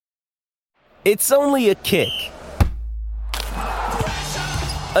It's only a kick,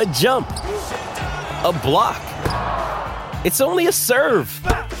 a jump, a block. It's only a serve.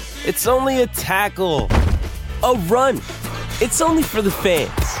 It's only a tackle, a run. It's only for the fans.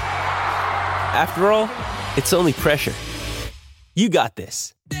 After all, it's only pressure. You got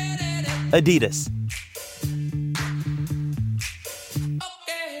this. Adidas.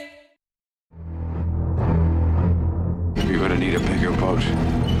 You're going to need a bigger boat.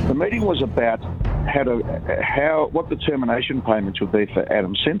 The meeting was about what the termination payments would be for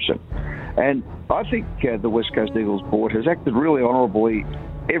Adam Simpson. And I think the West Coast Eagles board has acted really honourably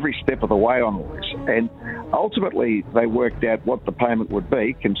every step of the way on all this. And ultimately, they worked out what the payment would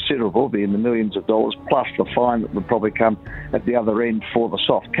be, considerable, be in the millions of dollars, plus the fine that would probably come at the other end for the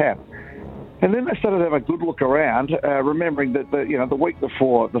soft cap. And then they started to have a good look around, remembering that the week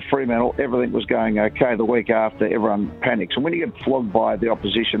before the Fremantle, everything was going okay. The week after, everyone panics. And when you get flogged by the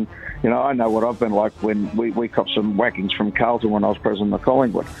opposition, I know what I've been like when we copped some whackings from Carlton when I was president of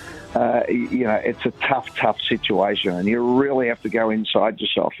Collingwood. It's a tough situation, and you really have to go inside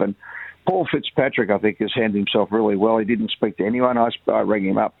yourself. And Paul Fitzpatrick, I think, has handled himself really well. He didn't speak to anyone. I rang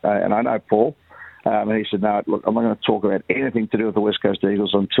him up, and I know Paul. And he said, no, look, I'm not going to talk about anything to do with the West Coast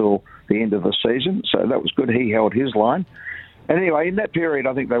Eagles until the end of the season. So that was good. He held his line. And anyway, in that period,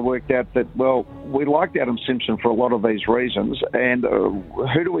 I think they worked out that, well, we liked Adam Simpson for a lot of these reasons. And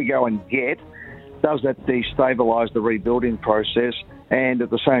who do we go and get? Does that destabilise the rebuilding process? And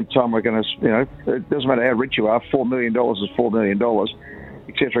at the same time, we're going to, it doesn't matter how rich you are, $4 million is $4 million,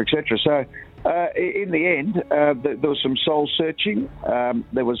 et cetera, et cetera. So in the end, there was some soul searching.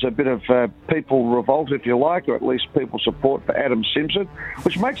 There was a bit of people revolt, if you like, or at least people support for Adam Simpson,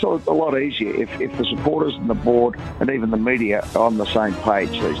 which makes it a lot easier if the supporters and the board and even the media are on the same page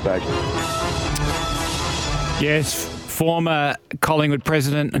these days. Yes, former Collingwood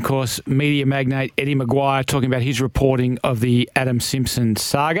president, of course, media magnate Eddie Maguire, talking about his reporting of the Adam Simpson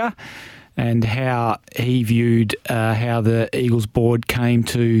saga and how he viewed how the Eagles board came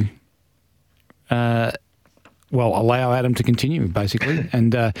to allow Adam to continue, basically,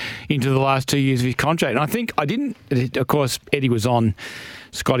 and into the last 2 years of his contract. And of course, Eddie was on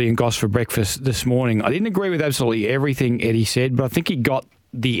Scotty and Goss for breakfast this morning. I didn't agree with absolutely everything Eddie said, but I think he got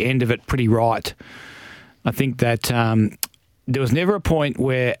the end of it pretty right. I think that there was never a point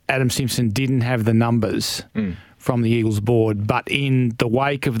where Adam Simpson didn't have the numbers from the Eagles board, but in the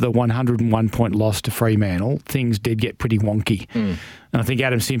wake of the 101-point loss to Fremantle, things did get pretty wonky. And I think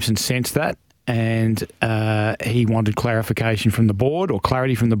Adam Simpson sensed that, and he wanted clarification from the board, or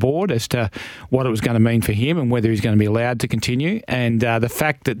clarity from the board, as to what it was going to mean for him and whether he's going to be allowed to continue. And the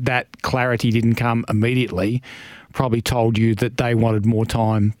fact that clarity didn't come immediately probably told you that they wanted more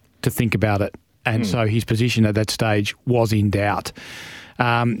time to think about it. And so his position at that stage was in doubt.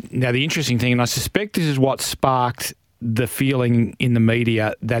 Now, the interesting thing, and I suspect this is what sparked the feeling in the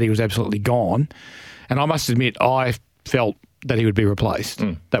media that he was absolutely gone, and I must admit, I felt that he would be replaced.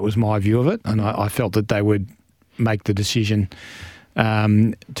 That was my view of it, and I felt that they would make the decision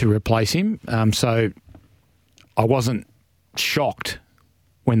to replace him. So I wasn't shocked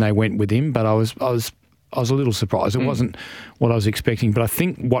when they went with him, but I was a little surprised. It wasn't what I was expecting, but I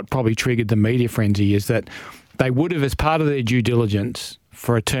think what probably triggered the media frenzy is that they would have, as part of their due diligence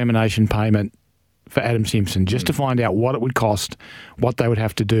for a termination payment for Adam Simpson, just to find out what it would cost, what they would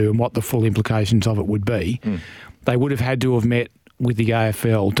have to do, and what the full implications of it would be, they would have had to have met with the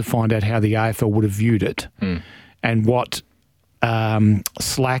AFL to find out how the AFL would have viewed it and what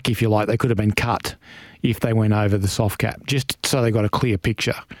slack, if you like, they could have been cut if they went over the soft cap, just so they got a clear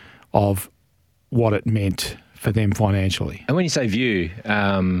picture of what it meant for them financially. And when you say view,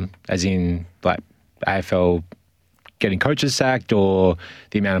 as in like AFL getting coaches sacked or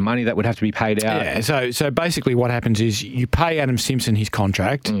the amount of money that would have to be paid out? Yeah, so basically what happens is you pay Adam Simpson his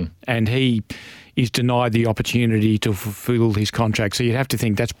contract and he is denied the opportunity to fulfil his contract. So you'd have to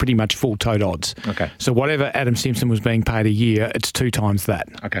think that's pretty much full tote odds. Okay. So whatever Adam Simpson was being paid a year, it's 2 times that.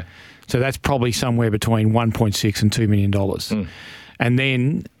 Okay. So that's probably somewhere between $1.6 and $2 million. And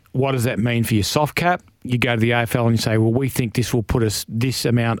then what does that mean for your soft cap? You go to the AFL and you say, well, we think this will put us this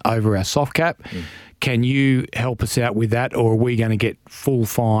amount over our soft cap. Can you help us out with that, or are we going to get full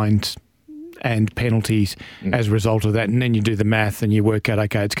fines and penalties as a result of that? And then you do the math and you work out,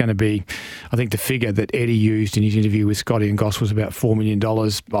 okay, it's going to be, I think the figure that Eddie used in his interview with Scotty and Goss was about $4 million.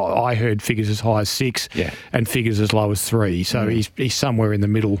 I heard figures as high as 6 and figures as low as 3. So he's somewhere in the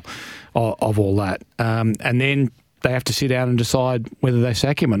middle of all that. And then they have to sit down and decide whether they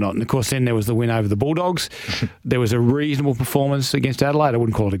sack him or not. And, of course, then there was the win over the Bulldogs. There was a reasonable performance against Adelaide. I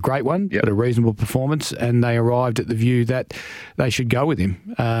wouldn't call it a great one, but a reasonable performance. And they arrived at the view that they should go with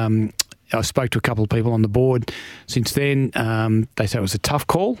him. I spoke to a couple of people on the board since then. They say it was a tough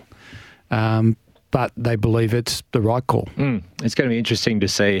call, but they believe it's the right call. It's going to be interesting to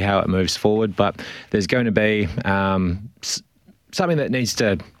see how it moves forward, but there's going to be something that needs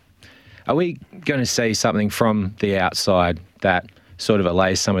to... Are we going to see something from the outside that sort of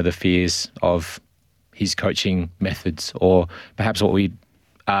allays some of the fears of his coaching methods, or perhaps what we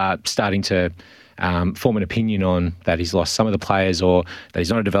are starting to form an opinion on, that he's lost some of the players or that he's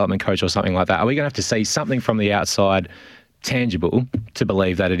not a development coach or something like that? Are we going to have to see something from the outside tangible to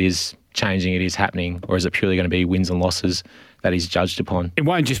believe that it is changing, it is happening, or is it purely going to be wins and losses that he's judged upon? It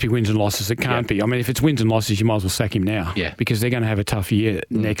won't just be wins and losses. It can't be. I mean, if it's wins and losses, you might as well sack him now. Yeah. Because they're going to have a tough year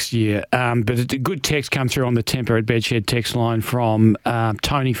next year. But a good text come through on the Temper at Bedshed text line from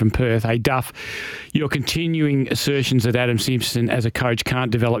Tony from Perth. Hey, Duff, your continuing assertions that Adam Simpson as a coach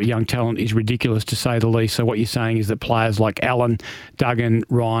can't develop young talent is ridiculous, to say the least. So what you're saying is that players like Allen, Duggan,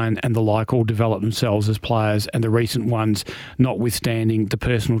 Ryan and the like all develop themselves as players, and the recent ones notwithstanding the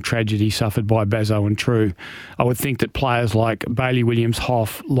personal tragedy suffered by Bazzo and True. I would think that players like Bailey Williams,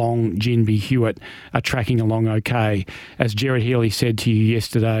 Hoff, Long, Ginby, Hewitt are tracking along okay. As Gerard Healy said to you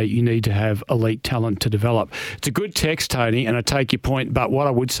yesterday, you need to have elite talent to develop. It's a good text, Tony, and I take your point, but what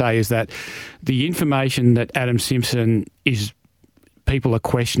I would say is that the information that Adam Simpson is, people are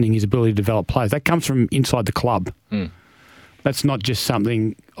questioning his ability to develop players, that comes from inside the club. That's not just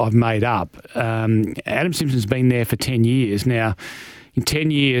something I've made up. Adam Simpson's been there for 10 years. Now, in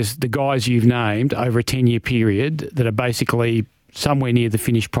 10 years, the guys you've named over a 10-year period that are basically somewhere near the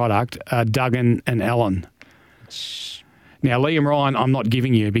finished product are Duggan and Allen. Now, Liam Ryan, I'm not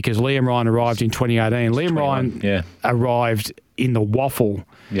giving you, because Liam Ryan arrived in 2018. Liam Ryan arrived in the waffle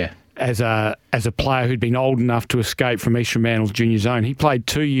as a player who'd been old enough to escape from East Fremantle's junior zone. He played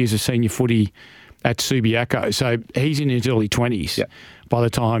 2 years of senior footy at Subiaco, so he's in his early 20s by the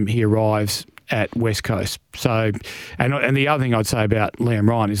time he arrives at West Coast. So, and the other thing I'd say about Liam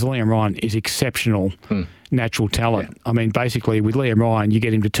Ryan is exceptional natural talent. I mean, basically with Liam Ryan, you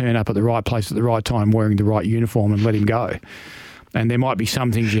get him to turn up at the right place at the right time wearing the right uniform and let him go. And there might be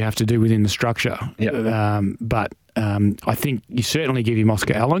some things you have to do within the structure. But I think you certainly give him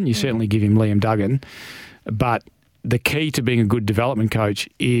Oscar Allen, you certainly give him Liam Duggan, but the key to being a good development coach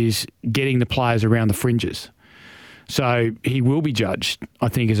is getting the players around the fringes. So he will be judged, I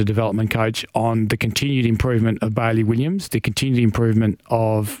think, as a development coach on the continued improvement of Bailey Williams, the continued improvement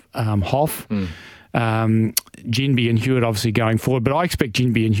of Hoff, Ginby and Hewitt obviously going forward. But I expect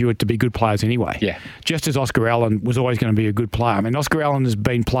Ginby and Hewitt to be good players anyway. Yeah. Just as Oscar Allen was always going to be a good player. I mean, Oscar Allen has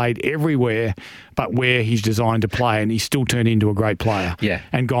been played everywhere but where he's designed to play, and he's still turned into a great player. Yeah.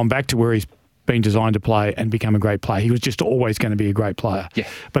 And gone back to where he's been designed to play and become a great player. He was just always going to be a great player. Yeah.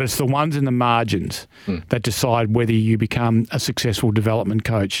 But it's the ones in the margins that decide whether you become a successful development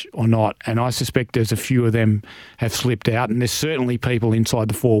coach or not. And I suspect there's a few of them have slipped out. And there's certainly people inside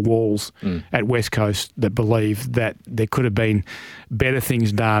the four walls at West Coast that believe that there could have been better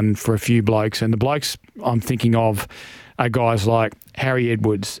things done for a few blokes. And the blokes I'm thinking of are guys like Harry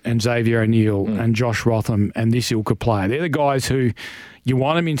Edwards and Xavier O'Neill and Josh Rotham and this ilk of player. They're the guys who you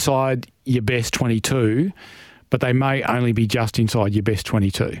want them inside your best 22, but they may only be just inside your best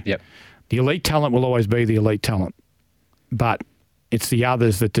 22. Yep. The elite talent will always be the elite talent, but it's the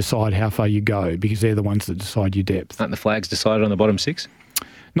others that decide how far you go, because they're the ones that decide your depth. Aren't the flags decided on the bottom six?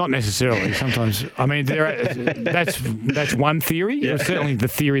 Not necessarily. Sometimes, I mean, that's one theory. Yeah. It was certainly the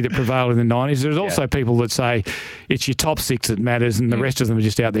theory that prevailed in the 90s. There's also people that say it's your top six that matters and the rest of them are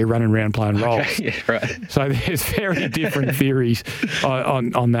just out there running around playing roles. Okay. Yeah, right. So there's very different theories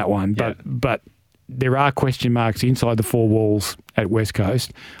on that one. But there are question marks inside the four walls at West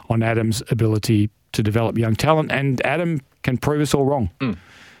Coast on Adam's ability to develop young talent, and Adam can prove us all wrong.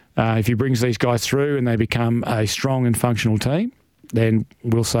 If he brings these guys through and they become a strong and functional team, then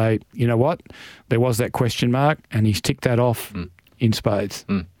we'll say, you know what, there was that question mark and he's ticked that off in spades.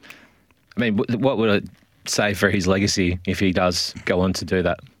 I mean, what would it say for his legacy if he does go on to do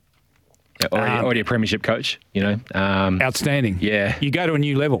that? Already a premiership coach, you know? Outstanding. Yeah. You go to a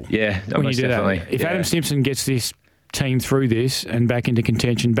new level. Yeah, when you do definitely. That. If Adam Simpson gets this team through this and back into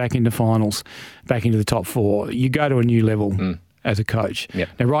contention, back into finals, back into the top four, you go to a new level as a coach. Yep.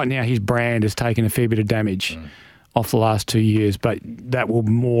 Now, right now, his brand has taken a fair bit of damage off the last 2 years, but that will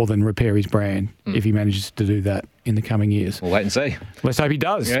more than repair his brand if he manages to do that in the coming years. We'll wait and see. Let's hope he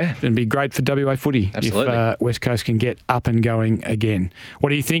does. Yeah. It'd be great for WA footy. Absolutely. If West Coast can get up and going again. What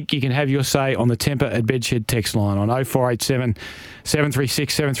do you think? You can have your say on the Temper at Bedshed text line on 0487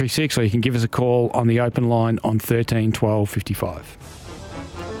 736 736, or you can give us a call on the open line on 13 12 55.